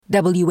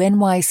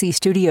WNYC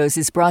Studios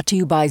is brought to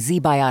you by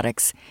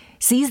ZBiotics.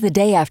 Seize the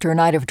day after a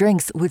night of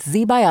drinks with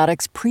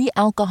ZBiotics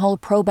pre-alcohol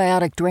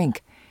probiotic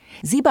drink.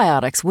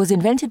 ZBiotics was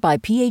invented by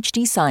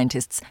PhD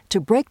scientists to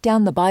break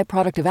down the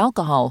byproduct of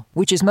alcohol,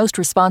 which is most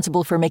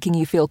responsible for making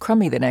you feel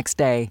crummy the next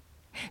day.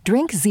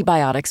 Drink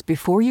ZBiotics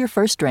before your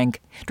first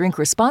drink, drink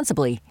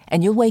responsibly,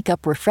 and you'll wake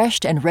up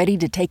refreshed and ready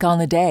to take on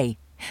the day.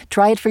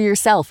 Try it for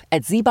yourself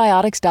at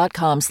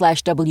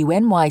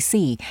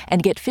zbiotics.com/WNYC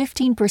and get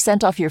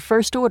 15% off your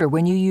first order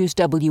when you use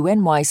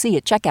WNYC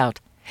at checkout.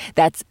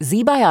 That's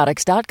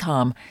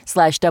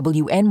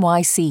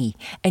zbiotics.com/WNYC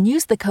and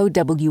use the code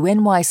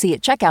WNYC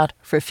at checkout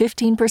for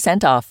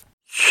 15% off.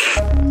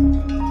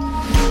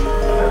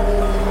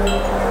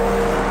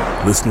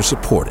 Listener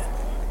supported.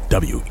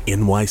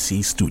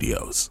 WNYC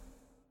Studios.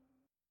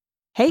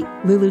 Hey,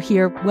 Lulu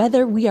here.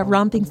 Whether we are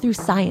romping through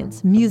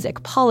science,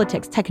 music,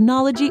 politics,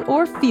 technology,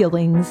 or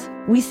feelings,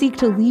 we seek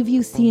to leave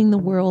you seeing the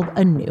world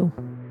anew.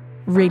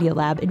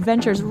 Radiolab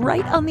adventures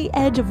right on the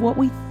edge of what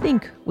we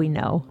think we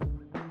know.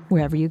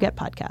 Wherever you get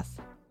podcasts.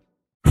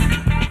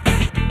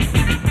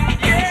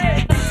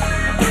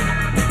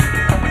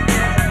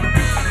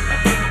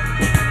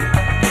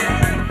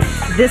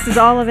 This is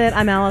All of It.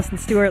 I'm Allison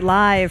Stewart,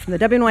 live from the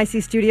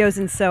WNYC Studios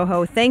in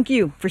Soho. Thank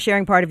you for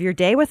sharing part of your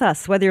day with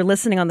us. Whether you're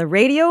listening on the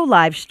radio,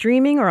 live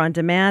streaming, or on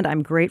demand,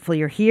 I'm grateful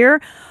you're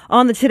here.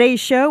 On the Today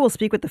Show, we'll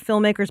speak with the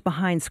filmmakers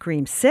behind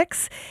Scream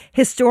 6.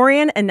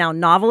 Historian and now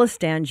novelist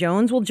Dan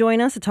Jones will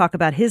join us to talk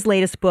about his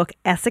latest book,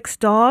 Essex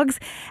Dogs.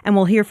 And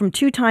we'll hear from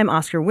two-time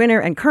Oscar winner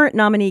and current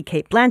nominee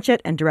Cate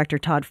Blanchett and director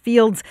Todd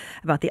Fields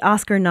about the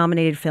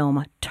Oscar-nominated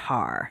film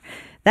Tar.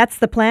 That's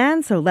the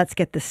plan, so let's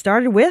get this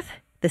started with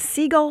The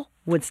Seagull,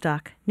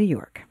 Woodstock, New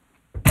York.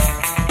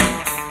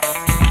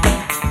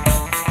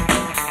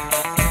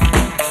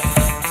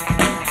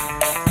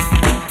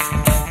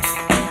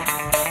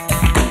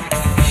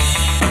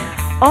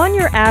 On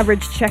your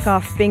average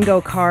checkoff bingo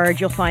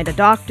card, you'll find a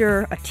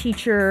doctor, a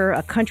teacher,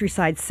 a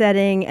countryside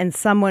setting, and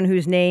someone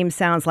whose name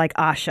sounds like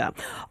Asha.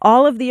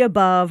 All of the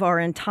above are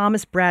in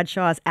Thomas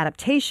Bradshaw's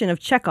adaptation of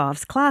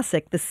Chekhov's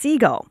classic, The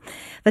Seagull.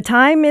 The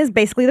time is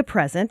basically the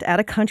present at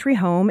a country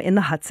home in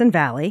the Hudson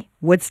Valley,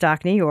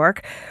 Woodstock, New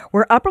York,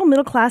 where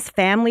upper-middle-class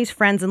families,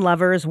 friends, and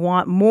lovers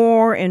want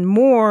more and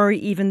more,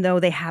 even though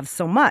they have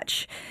so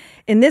much.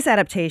 In this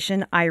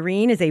adaptation,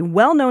 Irene is a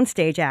well-known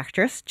stage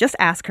actress. Just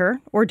ask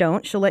her, or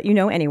don't. She'll let you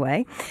know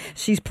anyway.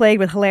 She's played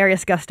with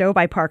hilarious gusto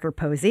by Parker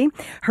Posey.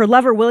 Her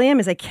lover, William,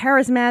 is a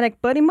charismatic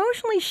but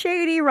emotionally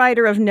shady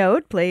writer of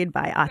note, played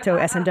by Otto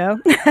Essendoe.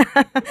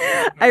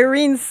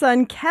 Irene's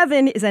son,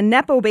 Kevin, is a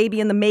Nepo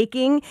baby in the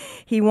making.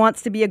 He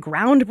wants to be a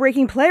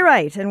groundbreaking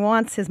playwright and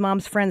wants his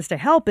mom's friends to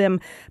help him,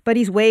 but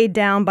he's weighed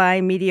down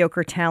by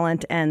mediocre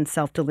talent and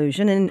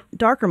self-delusion, and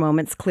darker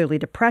moments, clearly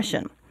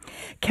depression.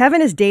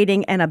 Kevin is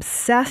dating and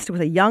obsessed with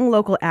a young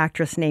local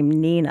actress named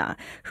Nina,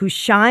 who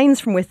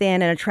shines from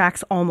within and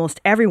attracts almost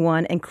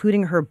everyone,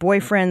 including her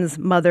boyfriend's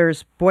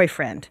mother's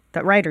boyfriend,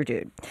 that writer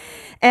dude.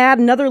 Add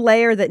another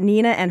layer that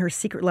Nina and her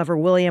secret lover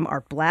William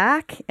are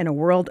black in a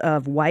world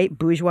of white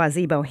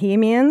bourgeoisie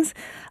bohemians.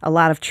 A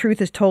lot of truth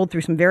is told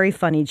through some very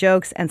funny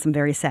jokes and some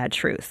very sad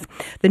truth.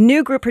 The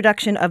new group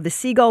production of The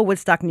Seagull,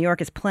 Woodstock, New York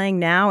is playing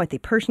now at the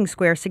Pershing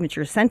Square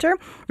Signature Center.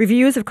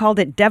 Reviews have called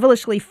it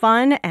devilishly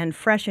fun and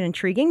fresh and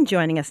intriguing.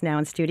 Joining us now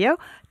in studio,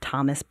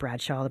 Thomas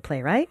Bradshaw, the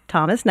playwright.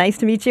 Thomas, nice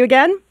to meet you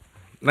again.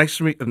 Nice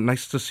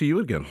to see you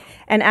again.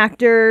 And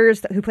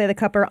actors who play the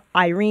couple,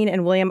 Irene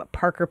and William,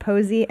 Parker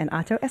Posey and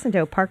Otto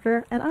Essendoe.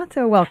 Parker and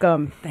Otto,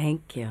 welcome.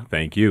 Thank you.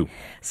 Thank you.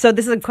 So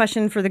this is a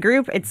question for the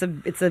group. It's a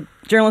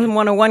Journalism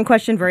 101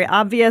 question, very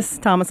obvious.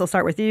 Thomas, I'll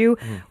start with you.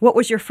 What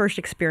was your first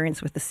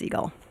experience with The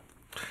Seagull?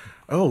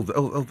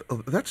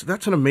 That's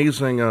an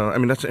amazing.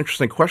 That's an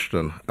interesting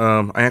question.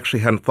 I actually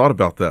hadn't thought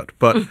about that,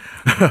 but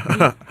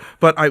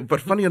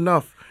but funny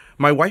enough,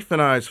 my wife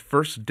and I's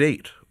first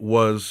date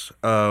was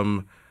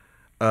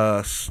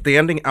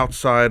standing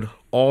outside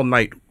all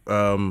night,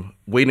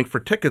 waiting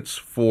for tickets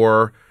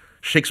for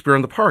Shakespeare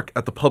in the Park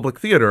at the Public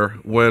Theater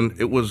when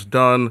it was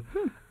done.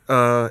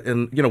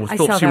 With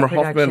Philip Seymour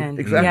Hoffman,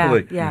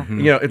 exactly. Yeah. In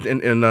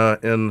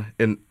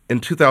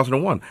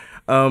 2001.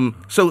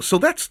 So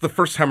that's the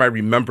first time I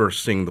remember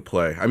seeing the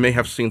play. I may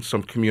have seen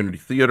some community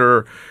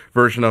theater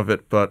version of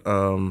it, but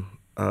so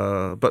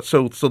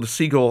The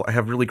Seagull, I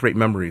have really great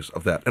memories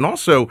of that, and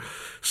also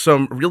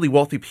some really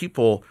wealthy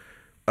people,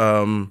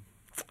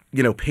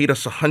 paid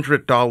us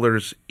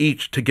 $100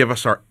 each to give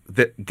us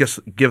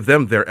give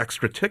them their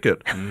extra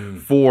ticket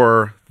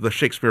for the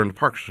Shakespeare in the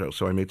Park show.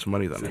 So I made some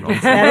money then.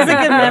 That is a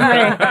good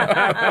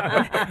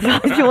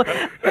memory. People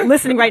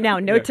listening right now,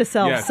 note to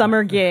self,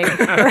 summer gig.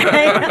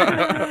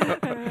 Right?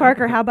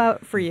 Parker, how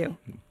about for you?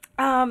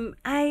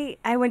 I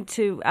went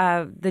to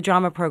the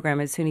drama program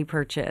at SUNY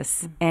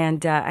Purchase,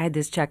 and I had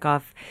this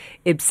Chekhov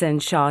Ibsen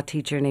Shaw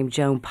teacher named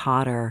Joan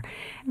Potter,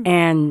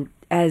 and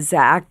as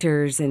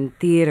actors in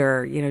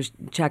theater,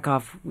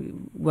 Chekhov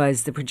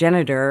was the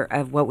progenitor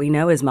of what we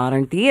know as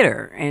modern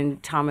theater.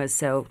 And Thomas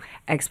so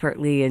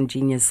expertly and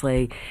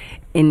ingeniously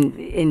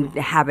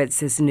inhabits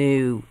this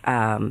new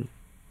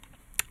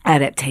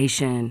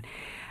adaptation.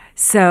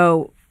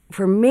 So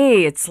for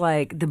me, it's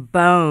like the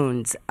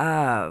bones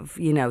of,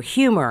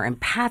 humor and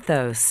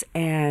pathos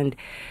and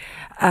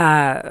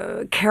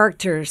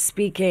characters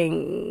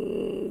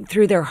speaking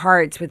through their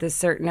hearts with a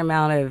certain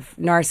amount of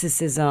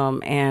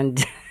narcissism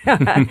and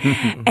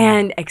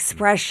and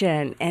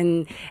expression.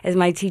 And as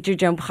my teacher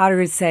Joan Potter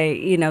would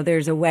say,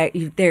 there's a way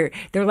they're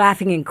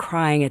laughing and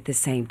crying at the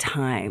same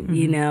time,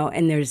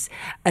 and there's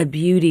a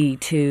beauty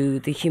to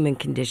the human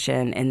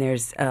condition, and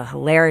there's a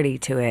hilarity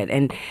to it.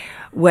 And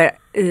what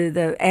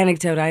the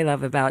anecdote I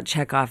love about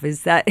Chekhov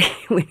is that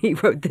when he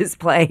wrote this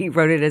play, he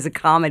wrote it as a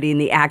comedy,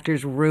 and the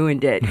actors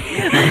ruined it.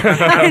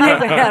 And they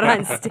went out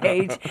on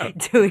stage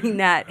doing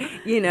that,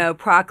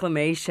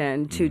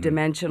 proclamation,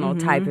 two-dimensional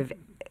type of,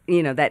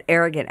 that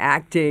arrogant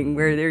acting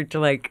where they're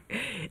like,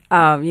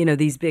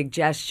 these big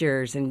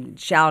gestures and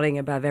shouting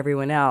above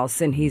everyone else.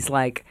 And he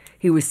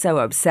was so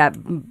upset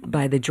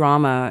by the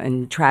drama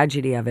and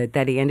tragedy of it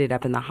that he ended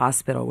up in the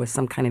hospital with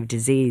some kind of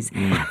disease.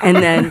 And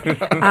then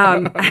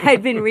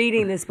I'd been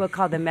reading this book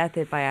called The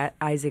Method by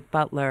Isaac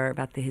Butler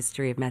about the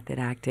history of method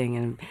acting,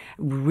 and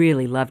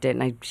really loved it.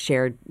 And I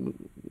shared,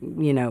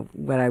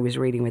 what I was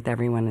reading with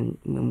everyone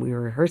when we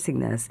were rehearsing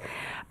this.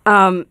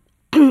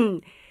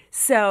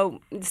 So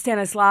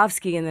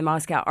Stanislavski and the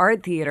Moscow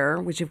Art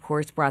Theater, which of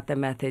course brought the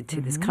method to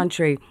this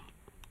country,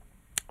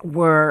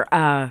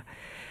 said,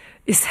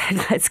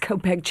 let's go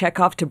beg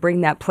Chekhov to bring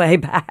that play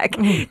back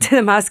to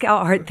the Moscow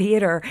Art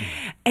Theater.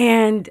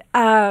 And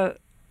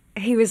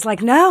he was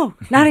like, no,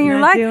 not in your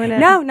life.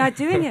 No, not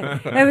doing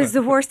it. That was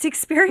the worst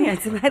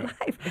experience in my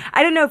life.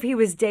 I don't know if he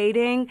was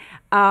dating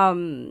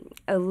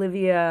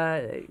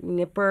Olivia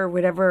Nipper,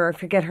 whatever, I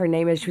forget her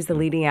name is. She was the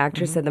leading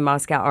actress at the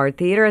Moscow Art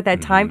Theater at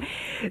that time.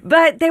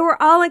 But they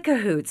were all in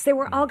cahoots. They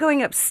were all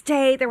going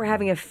upstate. They were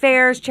having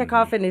affairs.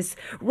 Chekhov and his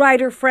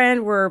writer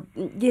friend were,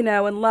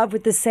 in love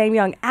with the same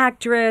young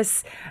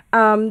actress.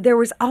 There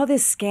was all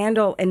this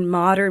scandal in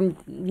modern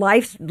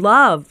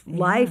lifestyle,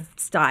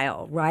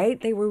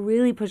 right? They were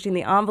really pushing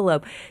the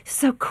envelope.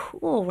 So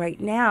cool right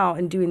now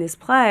in doing this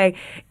play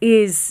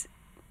is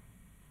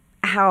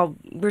how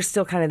we're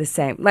still kind of the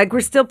same. Like,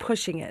 we're still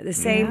pushing it the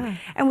same. Yeah.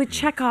 And with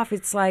Chekhov,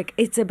 it's like,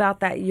 it's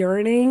about that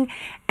yearning,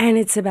 and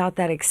it's about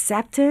that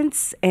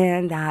acceptance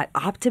and that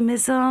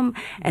optimism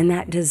and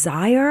that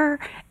desire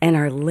and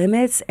our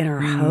limits and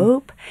our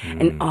hope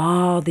and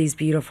all these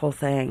beautiful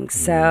things.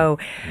 So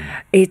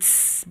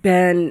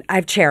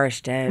I've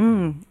cherished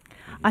it.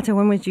 Ato,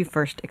 when did you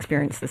first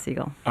experience the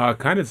Seagull?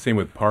 Kind of the same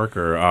with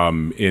Parker.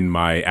 In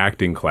my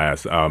acting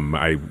class,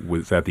 I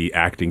was at the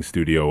acting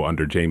studio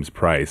under James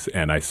Price,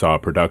 and I saw a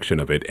production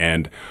of it.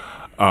 And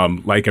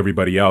like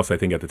everybody else, I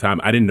think at the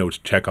time, I didn't know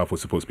Chekhov was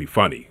supposed to be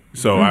funny.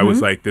 So I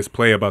was like, this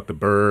play about the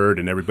bird,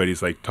 and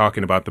everybody's like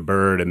talking about the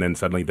bird, and then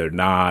suddenly they're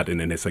not,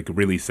 and then it's like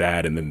really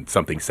sad, and then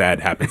something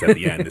sad happens at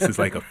the end. This is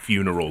like a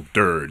funeral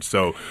dirge.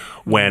 So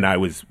when I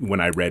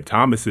read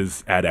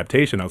Thomas's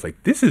adaptation, I was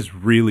like, this is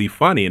really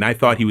funny, and I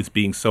thought he was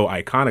being so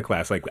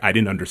iconoclast, like I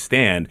didn't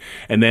understand.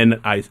 And then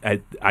I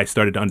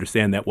started to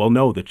understand that, well,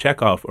 no, the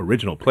Chekhov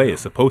original play is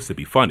supposed to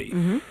be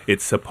funny.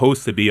 It's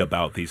supposed to be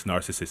about these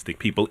narcissistic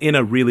people in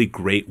a really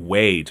great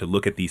way to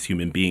look at these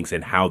human beings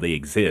and how they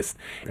exist.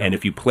 And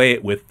if you play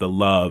it with the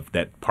love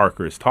that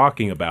Parker is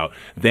talking about,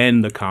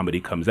 then the comedy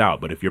comes out.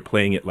 But if you're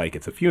playing it like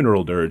it's a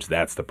funeral dirge,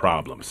 that's the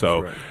problem.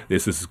 So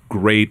this is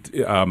great.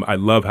 I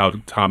love how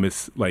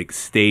Thomas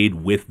stayed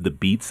with the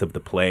beats of the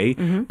play,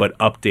 but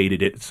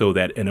updated it so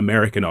that an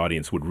American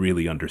audience would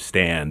really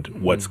understand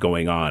what's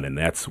going on. And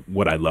that's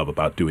what I love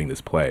about doing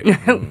this play.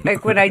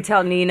 Like when I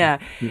tell Nina,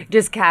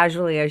 just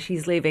casually as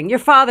she's leaving, your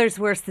father's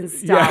worse than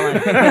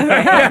Stalin.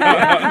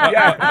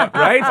 Yeah,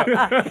 right?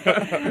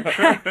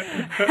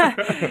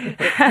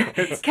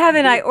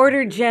 Kevin, I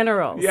ordered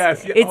Generals.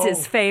 Yes. It's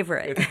his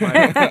favorite.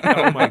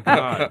 Oh, my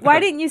God. Why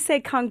didn't you say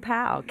Kung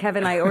Pao?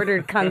 Kevin, I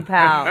ordered Kung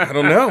Pao. I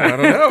don't know.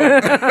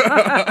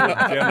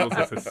 Generals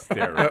is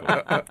hysterical.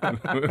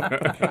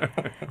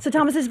 So,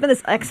 Thomas, there's been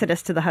this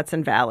exodus to the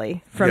Hudson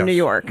Valley from New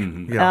York.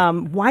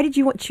 Why did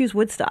you choose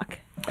Woodstock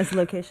as a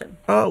location?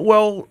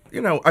 Well,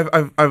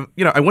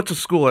 I went to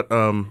school at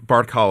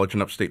Bard College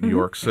in upstate New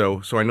York,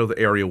 so I know the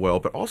area well.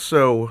 But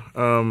also,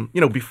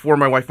 before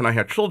my wife and I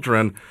had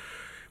children,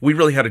 we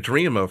really had a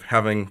dream of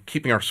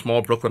keeping our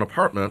small Brooklyn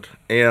apartment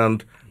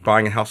and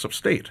buying a house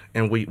upstate.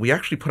 And we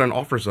actually put in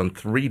offers on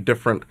 3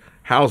 different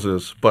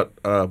houses, but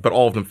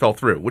all of them fell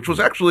through, which was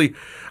actually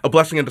a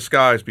blessing in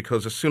disguise,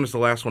 because as soon as the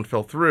last one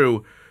fell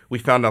through, we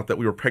found out that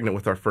we were pregnant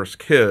with our first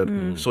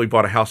kid. So we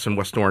bought a house in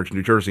West Orange,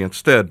 New Jersey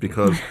instead,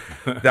 because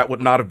that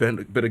would not have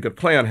been a good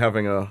plan,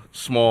 having a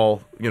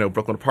small,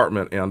 Brooklyn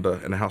apartment and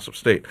a house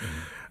upstate.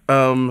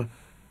 So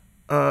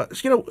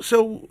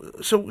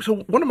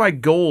one of my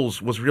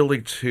goals was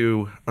really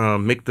to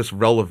make this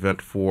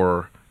relevant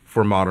for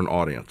modern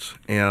audience,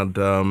 and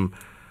I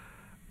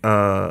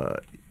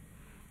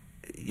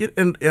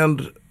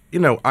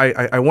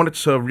wanted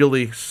to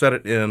really set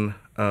it in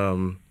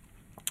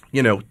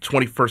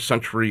 21st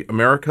century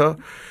America,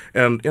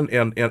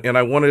 and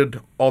I wanted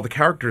all the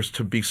characters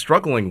to be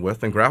struggling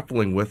with and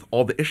grappling with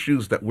all the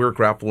issues that we're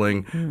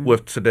grappling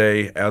with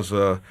today as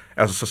a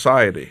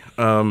society.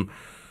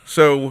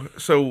 So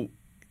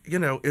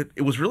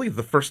it was really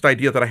the first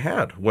idea that I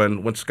had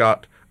when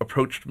Scott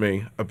approached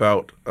me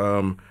about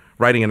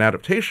writing an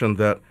adaptation,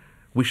 that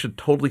we should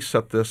totally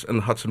set this in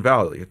the Hudson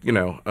Valley.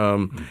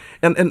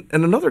 And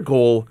another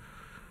goal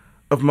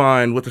of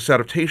mine with this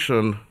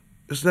adaptation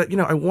is that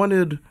I want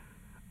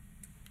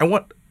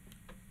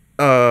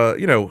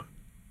a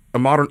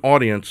modern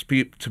audience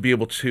to be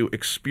able to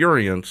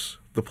experience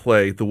the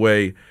play the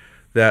way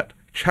that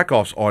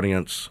Chekhov's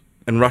audience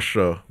in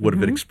Russia would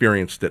have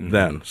experienced it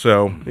then.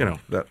 So,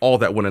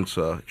 that went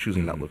into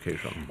choosing that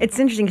location. It's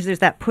interesting because there's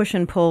that push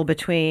and pull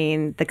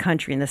between the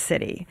country and the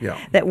city. Yeah.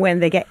 That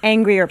when they get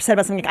angry or upset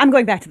about something, I'm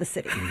going back to the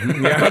city.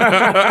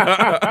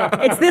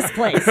 It's this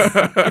place.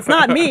 It's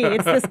not me.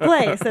 It's this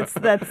place. That's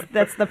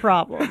the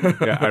problem.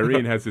 Yeah,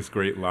 Irene has this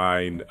great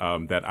line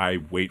that I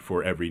wait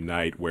for every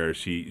night, where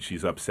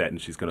she's upset and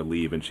she's going to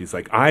leave, and she's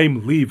like,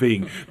 "I'm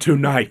leaving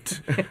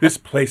tonight. This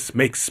place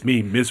makes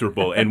me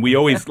miserable." And we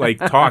always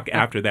talk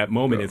after that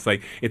moment. It's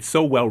like, it's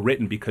so well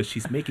written because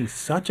she's making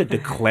such a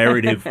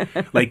declarative,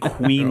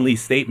 queenly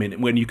statement,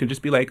 when you can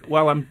just be like,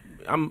 well, I'm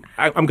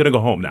going to go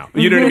home now.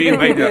 You know what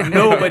I mean?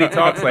 Nobody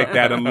talks like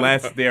that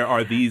unless there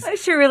are these.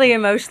 You're really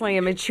emotionally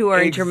immature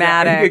and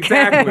dramatic.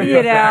 Exactly.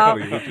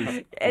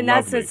 Exactly. And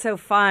that's what's so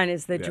fun,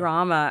 is the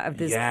drama of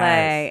this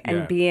play,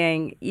 and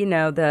being,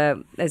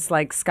 it's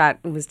like Scott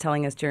was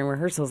telling us during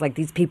rehearsals,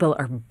 these people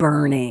are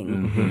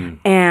burning.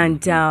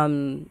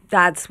 And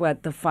that's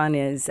what the fun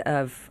is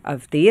of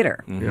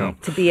theater,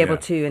 to be able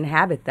to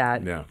inhabit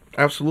that. Yeah,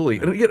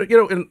 absolutely.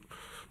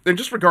 And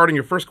just regarding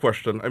your first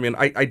question, I mean,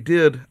 I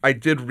did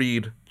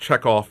read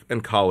Chekhov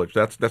in college.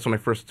 That's when I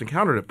first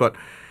encountered it. But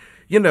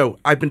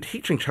I've been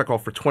teaching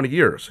Chekhov for 20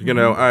 years.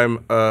 I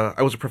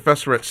was a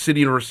professor at City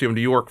University of New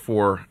York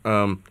for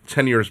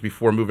 10 years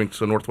before moving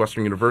to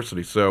Northwestern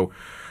University. So,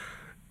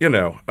 it's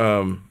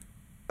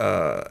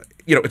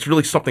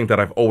really something that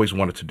I've always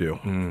wanted to do.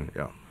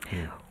 Yeah.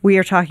 We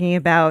are talking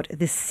about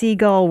The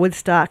Seagull,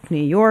 Woodstock,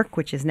 New York,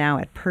 which is now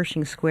at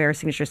Pershing Square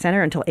Signature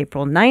Center until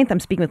April 9th. I'm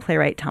speaking with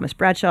playwright Thomas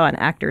Bradshaw and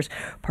actors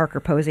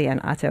Parker Posey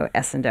and Otto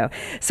Essendoh.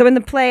 So in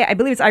the play, I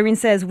believe it's Irene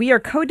says, we are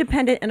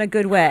codependent in a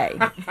good way,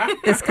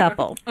 this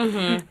couple.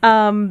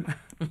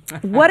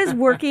 What is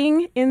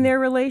working in their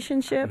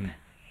relationship?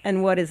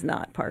 And what is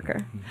not,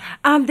 Parker?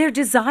 Their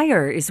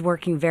desire is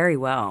working very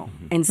well,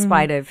 in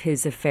spite of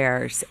his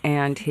affairs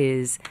and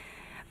his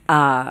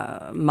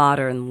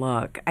modern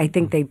look. I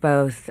think they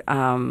both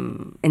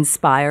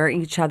inspire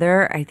each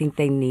other. I think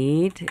they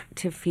need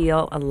to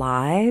feel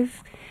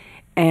alive,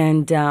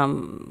 and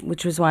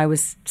which was why I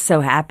was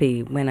so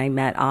happy when I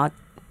met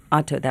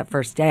Otto that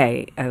first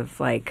day of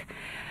I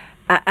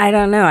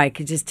don't know, I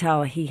could just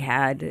tell he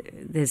had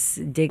this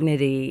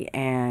dignity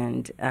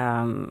and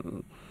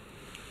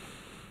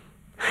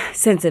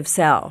sense of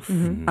self,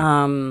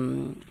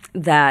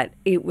 that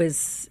it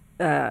was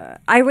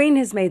Irene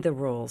has made the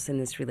rules in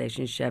this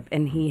relationship,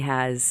 and he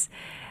has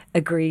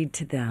agreed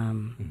to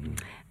them.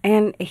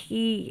 And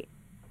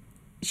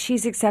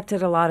she's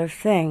accepted a lot of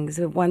things.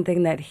 One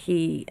thing that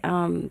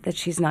that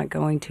she's not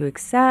going to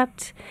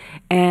accept,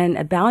 and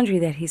a boundary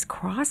that he's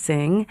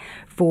crossing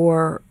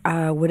for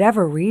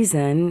whatever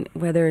reason,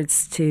 whether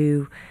it's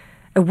to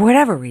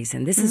whatever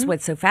reason. This is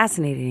what's so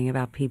fascinating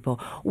about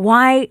people.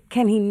 Why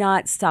can he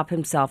not stop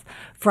himself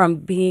from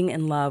being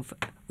in love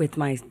with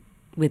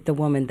the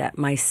woman that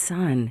my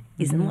son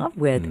is in love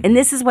with? And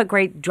this is what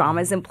great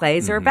dramas and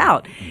plays are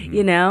about.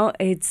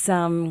 It's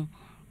so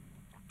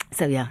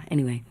yeah,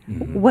 anyway.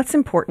 What's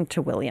important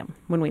to William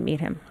when we meet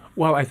him?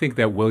 Well, I think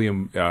that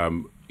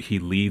William, he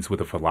leads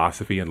with a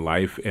philosophy in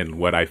life, and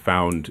what I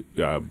found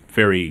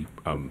very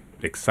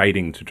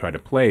exciting to try to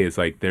play is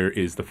there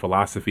is the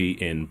philosophy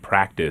in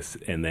practice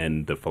and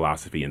then the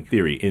philosophy in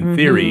theory. In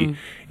theory,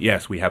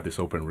 yes, we have this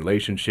open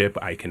relationship.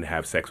 I can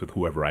have sex with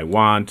whoever I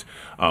want.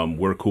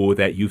 We're cool with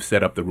that. You've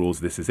set up the rules.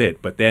 This is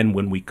it. But then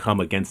when we come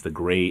against the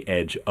gray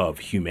edge of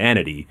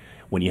humanity,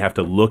 when you have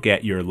to look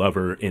at your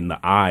lover in the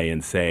eye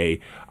and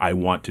say, I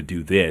want to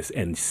do this,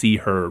 and see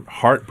her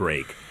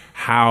heartbreak,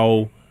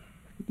 how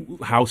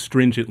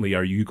stringently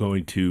are you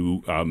going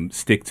to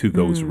stick to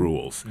those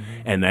rules?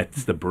 And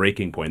that's the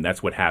breaking point.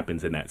 That's what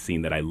happens in that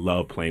scene that I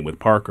love playing with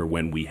Parker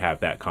when we have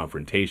that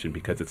confrontation,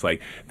 because it's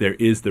there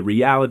is the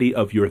reality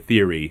of your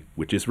theory,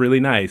 which is really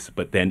nice,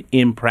 but then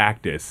in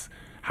practice,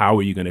 how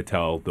are you going to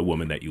tell the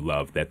woman that you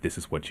love that this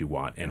is what you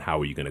want, and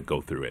how are you going to go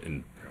through it?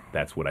 And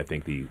that's what I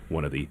think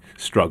one of the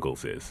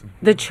struggles is.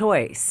 The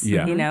choice.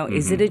 Yeah.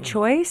 Is it a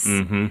choice?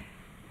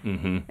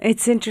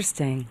 It's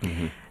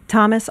interesting.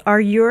 Thomas,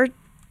 are your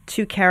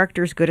two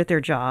characters good at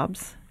their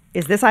jobs?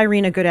 Is this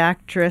Irene a good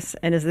actress,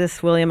 and is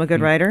this William a good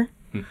writer?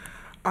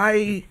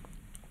 I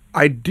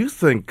do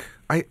think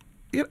I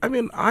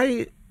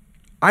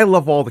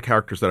love all the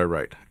characters that I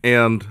write,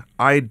 and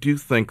I do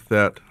think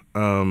that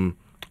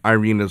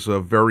Irene is a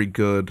very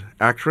good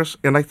actress,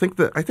 and I think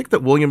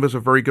that William is a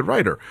very good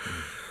writer.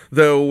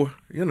 Though,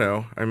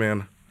 I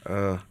mean,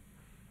 I'm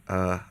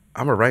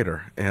a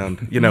writer,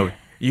 and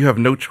you have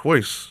no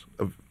choice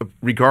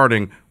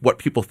regarding what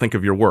people think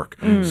of your work.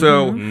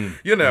 So,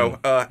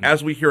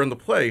 as we hear in the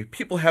play,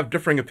 people have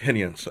differing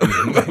opinions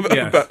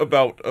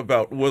about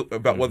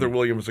whether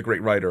William is a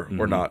great writer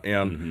or not,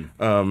 and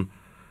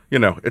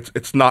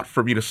it's not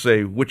for me to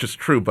say which is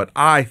true, but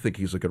I think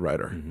he's a good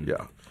writer.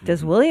 Yeah.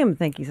 Does William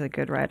think he's a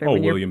good writer? Oh,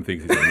 William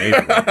thinks he's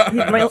amazing.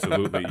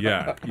 Absolutely,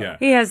 yeah.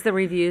 He has the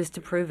reviews to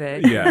prove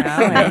it.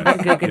 Yeah.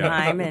 And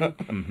Guggenheim, and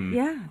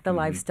the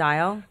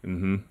lifestyle.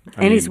 And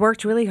he's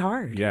worked really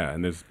hard. Yeah,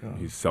 and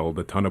he's sold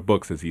a ton of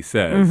books, as he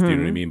says. Do you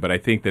know what I mean? But I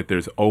think that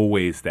there's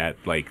always that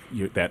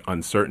that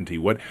uncertainty.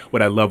 What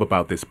I love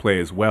about this play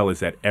as well is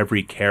that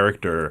every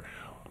character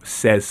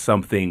says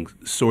something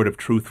sort of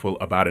truthful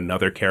about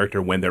another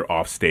character when they're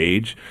off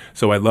stage.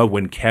 So I love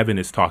when Kevin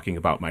is talking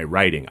about my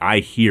writing. I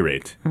hear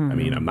it. I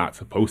mean, I'm not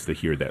supposed to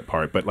hear that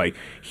part, but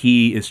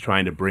he is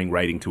trying to bring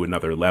writing to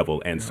another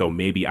level. And so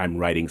maybe I'm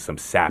writing some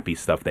sappy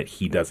stuff that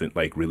he doesn't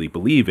really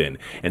believe in.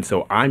 And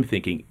so I'm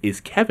thinking,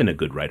 is Kevin a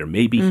good writer?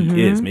 Maybe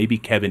he is. Maybe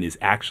Kevin is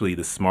actually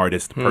the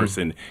smartest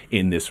person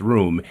in this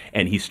room,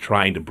 and he's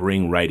trying to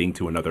bring writing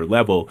to another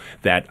level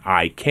that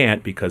I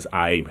can't because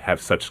I have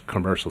such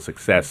commercial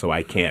success, so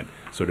I can't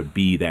sort of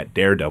be that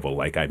daredevil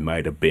like I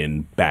might have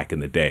been back in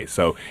the day.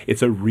 So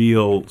it's a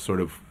really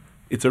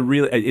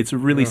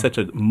such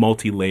a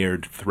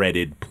multi-layered,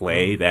 threaded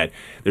play that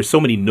there's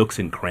so many nooks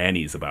and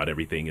crannies about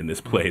everything in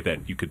this play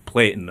that you could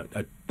play it in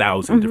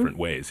 1,000 different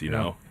ways,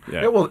 Yeah,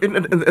 well,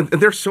 and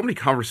there's so many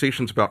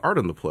conversations about art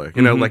in the play.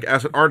 Like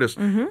as an artist,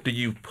 do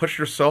you push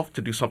yourself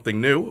to do something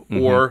new,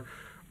 or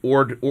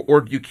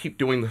do you keep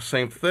doing the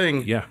same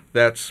thing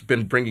that's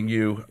been bringing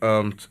you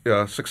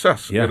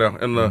success?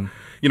 And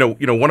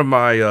one of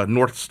my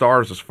North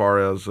Stars as far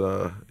as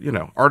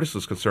artist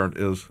is concerned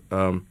is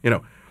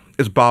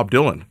Bob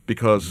Dylan,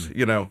 because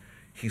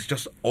he's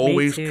just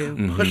always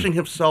pushing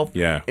himself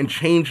and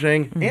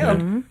changing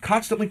and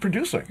constantly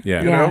producing.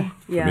 For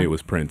me, it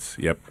was Prince.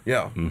 Yep.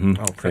 Yeah.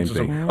 Oh, Prince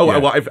same thing.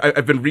 Well,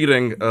 I've been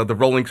reading the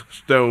Rolling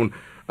Stone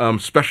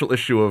special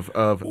issue of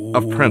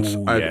Prince.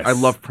 I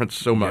love Prince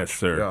so much. Yes,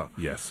 sir. Yeah.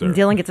 Yes, sir.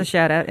 Dylan gets a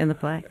shout out in the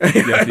play.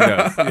 Yes, he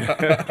does.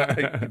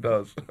 He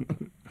does.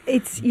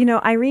 It's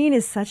Irene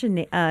is such a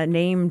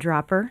name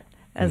dropper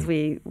as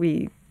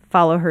we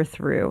follow her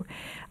through,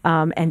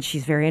 and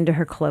she's very into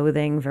her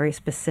clothing, very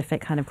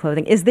specific kind of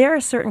clothing. Is there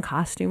a certain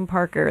costume,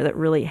 Parker, that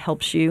really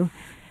helps you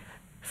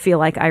feel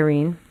like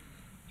Irene?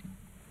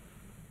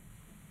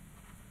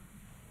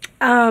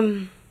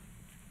 I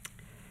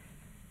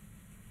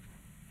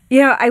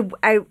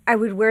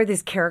would wear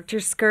this character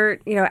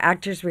skirt.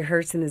 Actors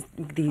rehearse in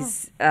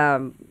these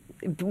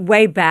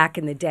way back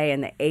in the day in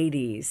the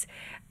 80s.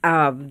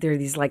 There are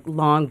these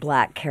long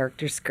black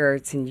character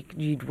skirts, and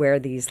you'd wear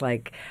these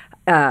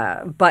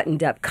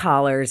buttoned up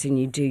collars, and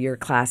you do your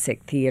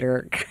classic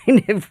theater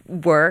kind of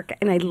work.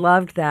 And I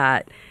loved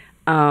that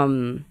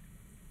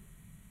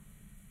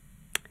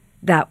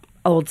that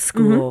old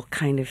school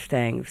kind of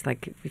thing. It's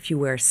like if you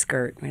wear a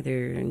skirt, whether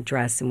you're in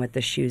dress and what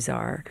the shoes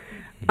are.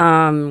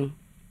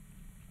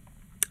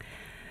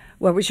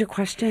 What was your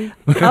question?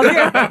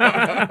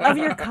 of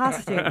your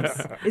costumes.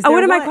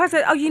 What are my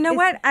costumes? Oh, you know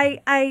what?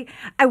 I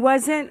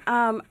wasn't.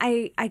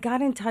 I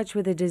got in touch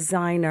with a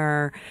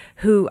designer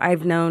who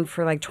I've known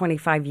for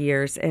 25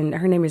 years, and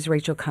her name is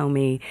Rachel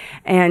Comey,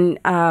 and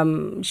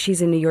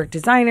she's a New York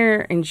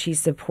designer, and she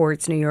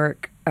supports New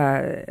York,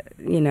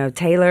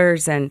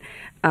 tailors, and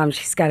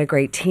she's got a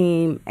great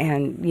team,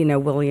 and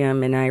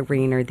William and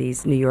Irene are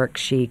these New York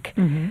chic,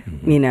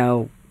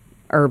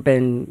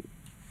 urban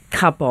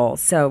couple.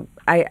 So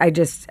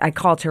I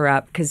called her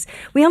up because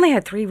we only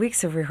had 3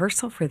 weeks of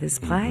rehearsal for this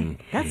play.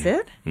 That's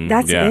it?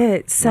 That's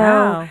it.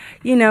 So,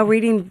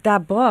 reading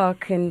that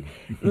book and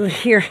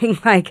hearing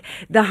the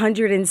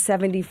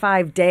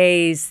 175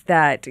 days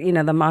that,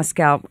 the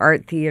Moscow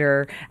Art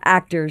Theater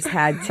actors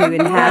had to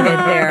inhabit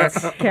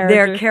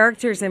their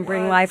characters and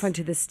bring life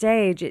onto the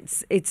stage,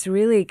 it's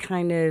really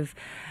kind of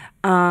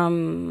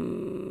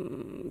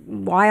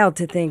wild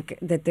to think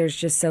that there's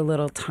just so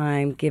little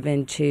time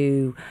given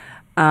to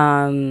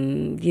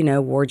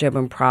wardrobe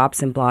and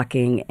props and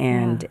blocking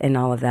and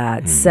all of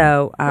that.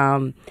 So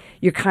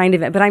you're kind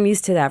of, but I'm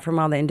used to that from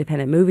all the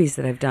independent movies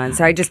that I've done.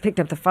 So I just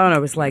picked up the phone. I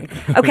was like,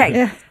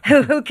 okay,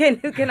 who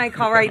can I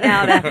call right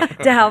now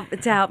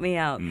to help me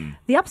out?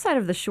 The upside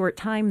of the short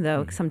time,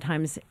 though,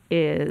 sometimes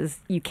is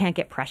you can't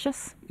get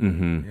precious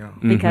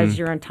because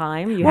you're on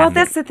time.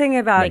 That's the thing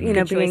about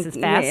being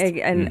fast.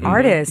 an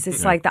artist.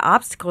 It's like the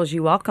obstacles,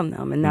 you welcome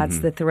them, and that's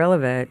the thrill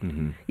of it.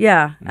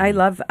 Yeah, I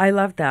love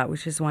that,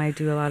 which is why I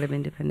do a lot of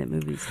independent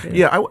movies too.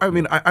 Yeah,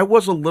 I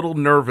was a little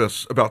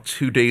nervous about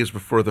 2 days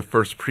before the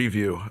first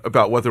preview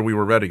about whether we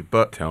were ready,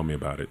 but tell me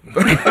about it.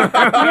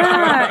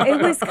 Yeah,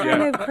 it was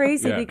kind of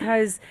crazy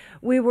because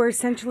we were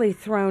essentially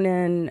thrown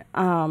in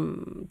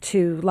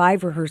to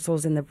live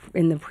rehearsals in the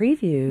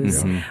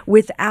previews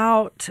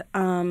without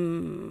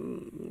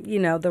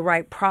the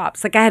right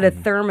props. Like I had a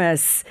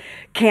thermos,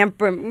 camp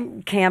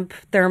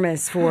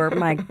thermos for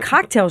my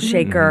cocktail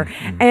shaker.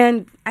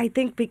 And I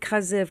think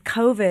because of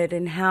COVID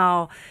and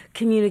how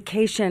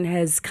communication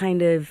has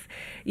kind of,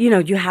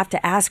 you have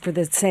to ask for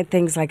the same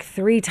things like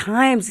 3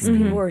 times because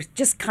people are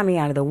just coming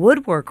out of the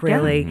woodwork,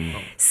 really.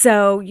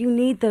 So you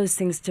need those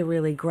things to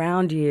really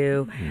ground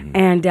you.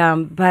 And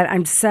but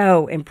I'm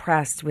so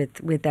impressed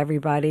with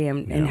everybody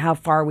and how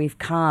far we've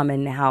come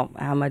and how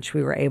much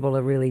we were able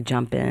to really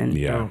jump in.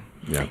 Yeah.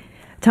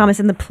 Thomas,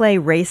 in the play,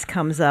 race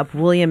comes up.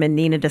 William and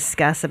Nina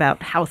discuss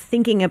about how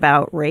thinking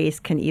about race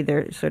can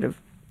either sort of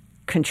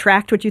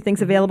contract what you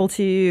think's available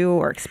to you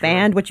or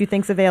expand what you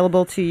think's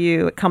available to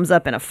you. It comes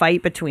up in a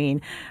fight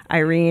between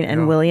Irene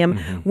and William.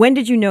 When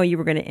did you know you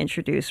were going to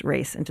introduce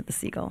race into The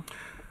Seagull?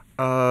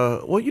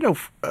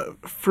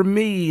 For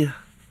me,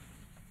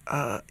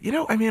 I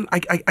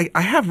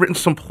have written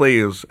some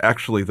plays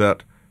actually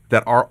that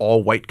are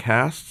all white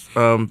casts.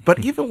 But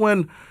even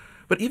when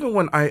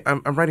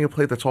I'm writing a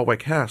play that's all white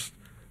cast,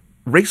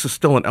 race is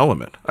still an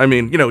element. I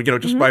mean,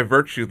 just by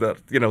virtue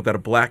that that a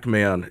black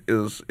man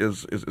is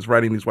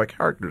writing these white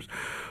characters.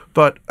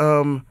 But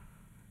for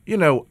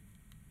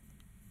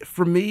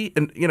me,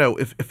 and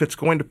if it's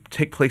going to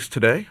take place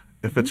today,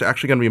 if it's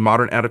actually going to be a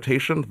modern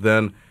adaptation,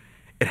 then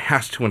it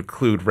has to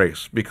include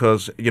race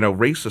because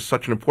race is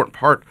such an important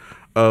part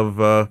of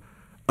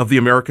the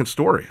American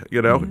story.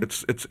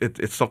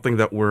 It's something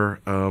that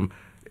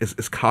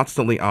is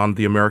constantly on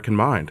the American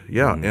mind.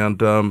 Yeah,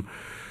 and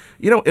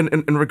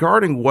and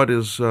regarding what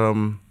is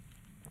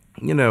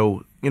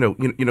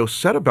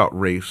said about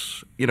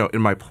race,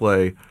 in my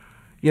play,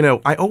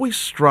 I always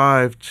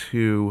strive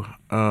to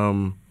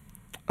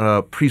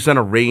present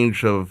a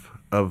range of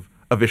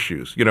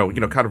issues.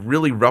 Kind of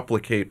really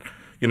replicate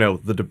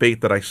the debate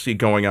that I see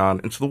going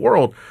on into the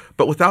world,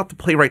 but without the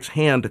playwright's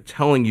hand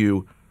telling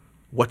you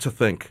what to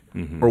think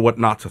or what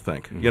not to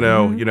think.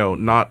 You're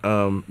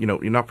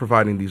not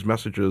providing these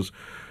messages,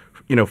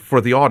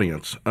 for the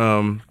audience.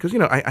 Because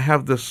I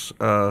have this,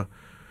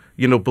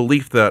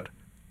 belief that,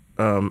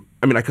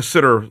 I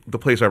consider the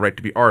plays I write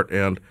to be art,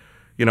 and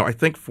I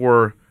think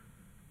for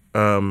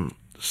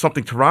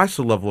something to rise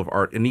to the level of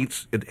art,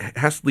 it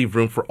has to leave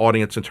room for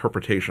audience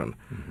interpretation.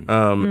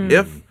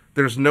 If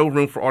there's no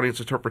room for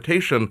audience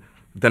interpretation,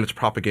 then it's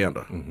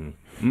propaganda.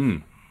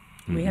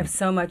 We have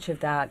so much of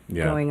that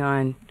going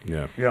on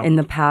Yeah. in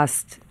the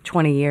past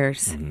 20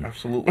 years.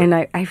 Absolutely. And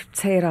I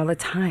say it all the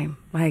time.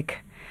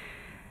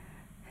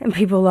 And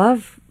people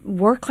love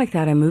work like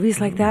that and movies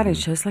like that and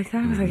shows like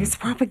that. I was like, it's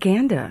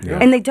propaganda.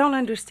 And they don't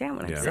understand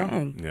what I'm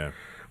saying. Yeah.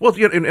 Well,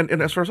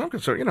 and as far as I'm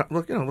concerned,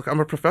 look, I'm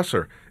a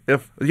professor.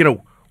 If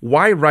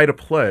why write a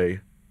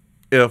play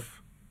if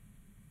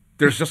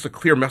there's just a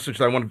clear message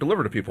that I want to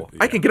deliver to people?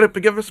 I can get up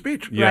and give a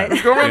speech. Yeah.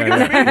 Let's go around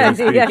and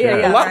give a speech.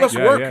 A lot less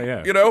work,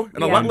 and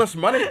a lot less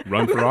money.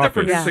 Run for than office.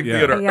 producing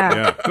theater.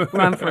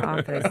 Run for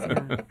office.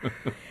 Yeah.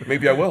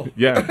 Maybe I will.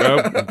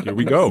 Here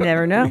we go. You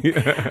never know.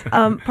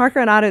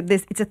 Parker and Otto,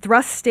 it's a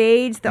thrust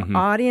stage. The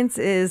audience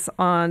is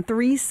on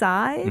 3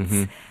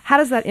 sides. How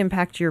does that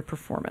impact your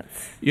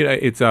performance?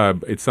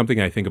 It's something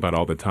I think about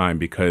all the time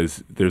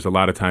because there's a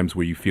lot of times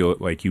where you feel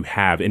like you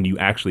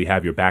actually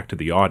have your back to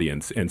the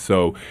audience. And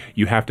so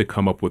you have to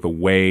come up with a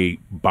way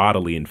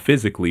bodily and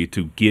physically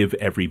to give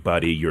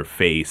everybody your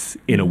face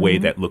in a way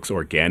that looks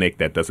organic,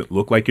 that doesn't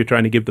look like you're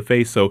trying to give the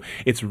face. So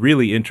it's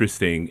really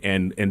interesting.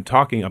 And I'm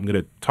going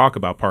to talk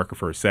about Parker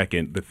for a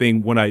second.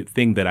 One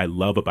thing that I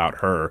love about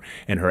her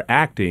and her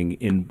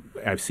acting,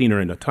 I've seen her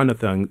in a ton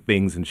of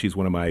things, and she's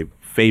one of my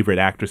favorite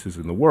actresses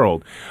in the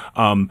world.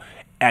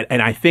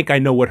 And I think I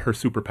know what her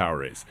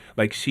superpower is.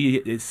 Like, she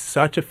is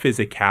such a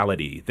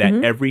physicality that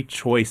every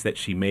choice that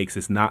she makes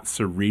is not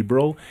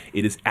cerebral.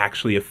 It is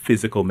actually a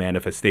physical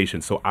manifestation.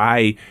 So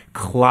I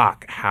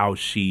clock how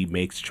she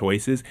makes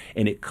choices,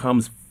 and it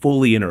comes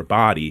fully in her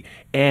body.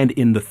 And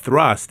in the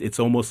thrust, it's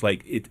almost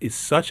like it is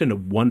such a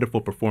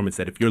wonderful performance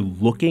that if you're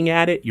looking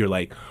at it, you're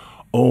like,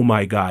 oh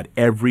my God,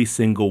 every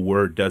single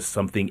word does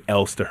something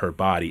else to her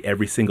body,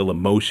 every single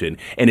emotion.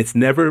 And it's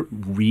never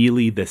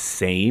really the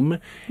same.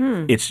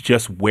 It's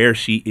just where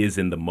she is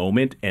in the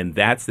moment. And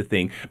that's the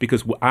thing,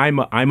 because I'm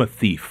a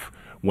thief.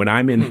 When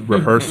I'm in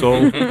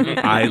rehearsal,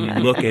 I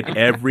look at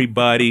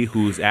everybody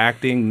who's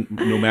acting,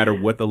 no matter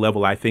what the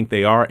level I think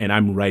they are, and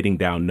I'm writing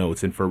down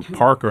notes. And for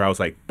Parker, I was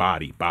like,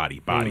 body.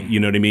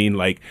 You know what I mean?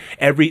 Like,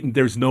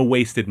 there's no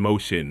wasted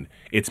motion.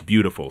 It's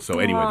beautiful. So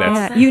anyway,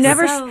 that's you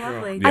never. So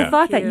lovely. I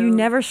thought that you Cute.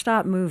 never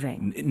stop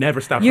moving.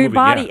 never stop Your moving.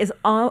 body yeah. is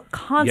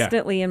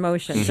constantly in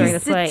motion during the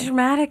She's a play.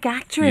 dramatic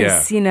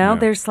actress,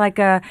 There's like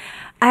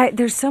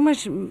there's so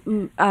much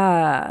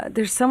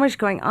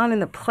going on in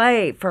the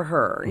play for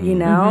her,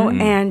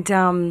 and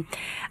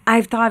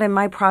I've thought in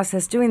my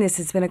process doing this,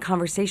 it's been a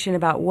conversation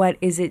about what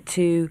is it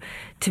to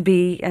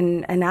be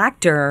an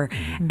actor,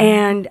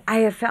 and I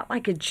have felt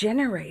like a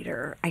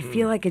generator. I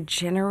feel like a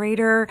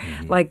generator,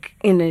 like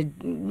in a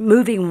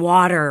moving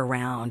water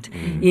around,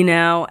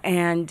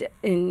 and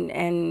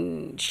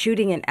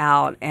shooting it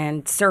out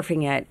and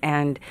surfing it,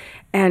 and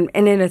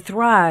in a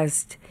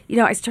thrust.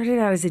 I started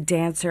out as a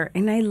dancer,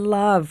 and I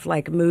love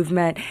like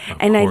movement,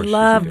 and I course she's a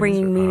love dancer.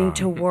 bringing meaning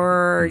to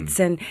words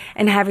and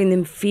having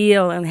them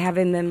feel and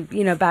having them,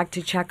 back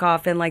to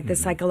Chekhov and like the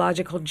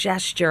psychological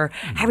gesture,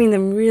 having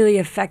them really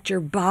affect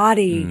your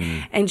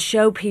body and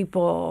show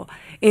people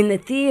in the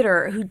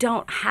theater who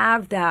don't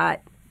have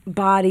that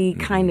body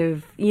kind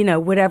of,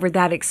 whatever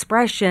that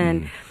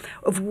expression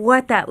of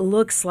what that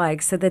looks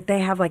like, so that they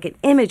have like an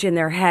image in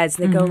their heads.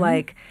 They go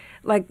like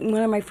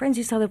one of my friends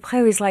who saw the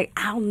play was like,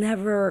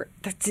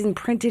 that's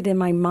imprinted in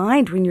my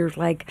mind when you're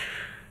like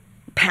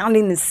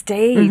pounding the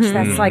stage.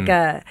 That's like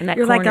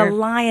you're like a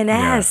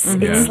lioness.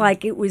 Yeah. It's Yeah.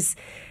 like it was,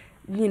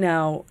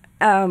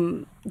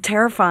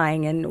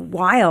 terrifying and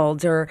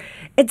wild,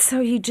 it's so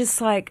you just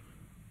like,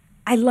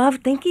 I love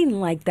thinking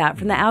like that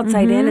from the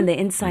outside in and the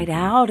inside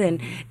out,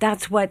 and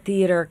that's what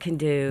theater can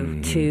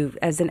do to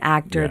as an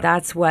actor. Yeah.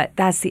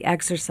 That's the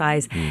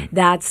exercise,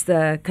 that's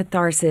the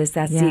catharsis,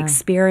 that's the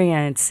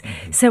experience.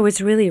 So it's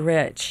really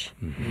rich.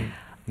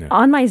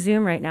 On my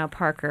Zoom right now,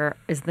 Parker,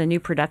 is the new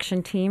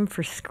production team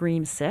for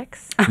Scream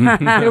 6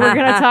 that we're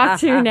going to talk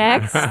to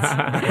next. Do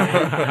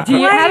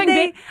you Why did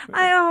they?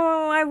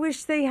 I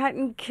wish they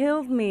hadn't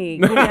killed me.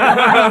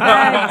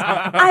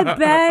 I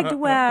begged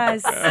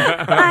Wes.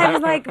 I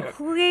was like,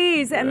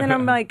 please. And then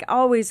I'm like,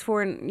 always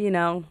for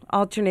an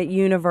alternate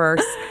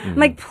universe. I'm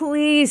like,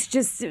 please,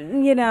 just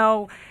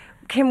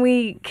Can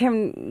we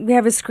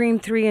have a Scream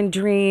 3 in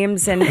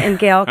dreams, and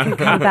Gail can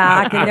come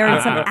back, and they're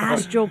in some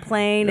astral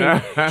plane,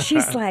 and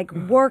she's like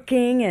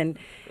working and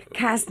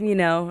casting,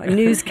 a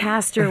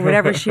newscaster,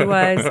 whatever she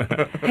was.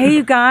 Hey,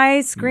 you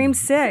guys, Scream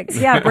 6.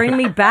 Yeah, bring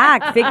me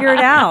back. Figure it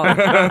out.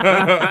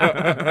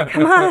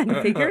 Come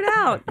on, figure it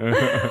out.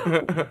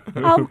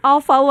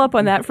 I'll follow up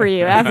on that for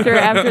you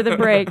after the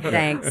break.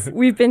 Thanks.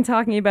 We've been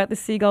talking about the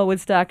Seagull,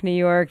 Woodstock, New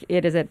York.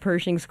 It is at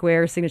Pershing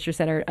Square Signature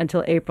Center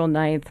until April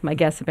 9th. My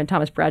guests have been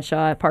Thomas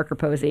Bradshaw, Parker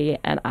Posey,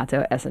 and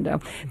Otto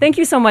Essendo. Thank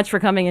you so much for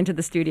coming into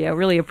the studio.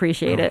 Really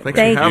appreciate it. Thanks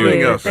Thank for having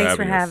you. us. Thanks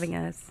for having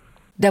us.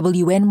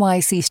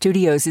 WNYC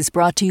Studios is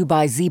brought to you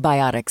by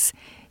ZBiotics.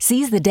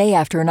 Seize the day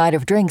after a night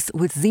of drinks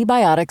with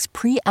ZBiotics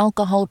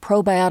pre-alcohol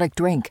probiotic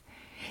drink.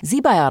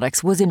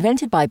 ZBiotics was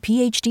invented by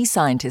PhD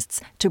scientists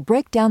to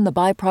break down the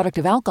byproduct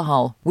of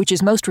alcohol, which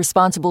is most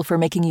responsible for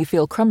making you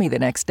feel crummy the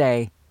next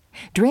day.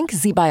 Drink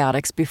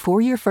ZBiotics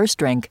before your first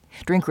drink,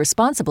 drink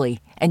responsibly,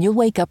 and you'll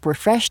wake up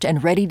refreshed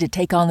and ready to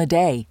take on the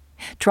day.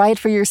 Try it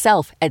for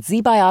yourself at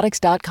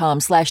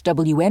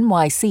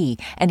zbiotics.com/WNYC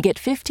and get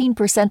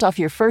 15% off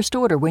your first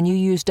order when you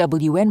use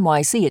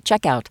WNYC at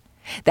checkout.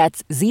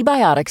 That's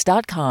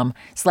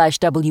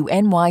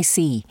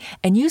zbiotics.com/WNYC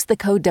and use the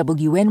code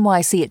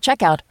WNYC at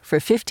checkout for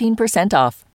 15% off.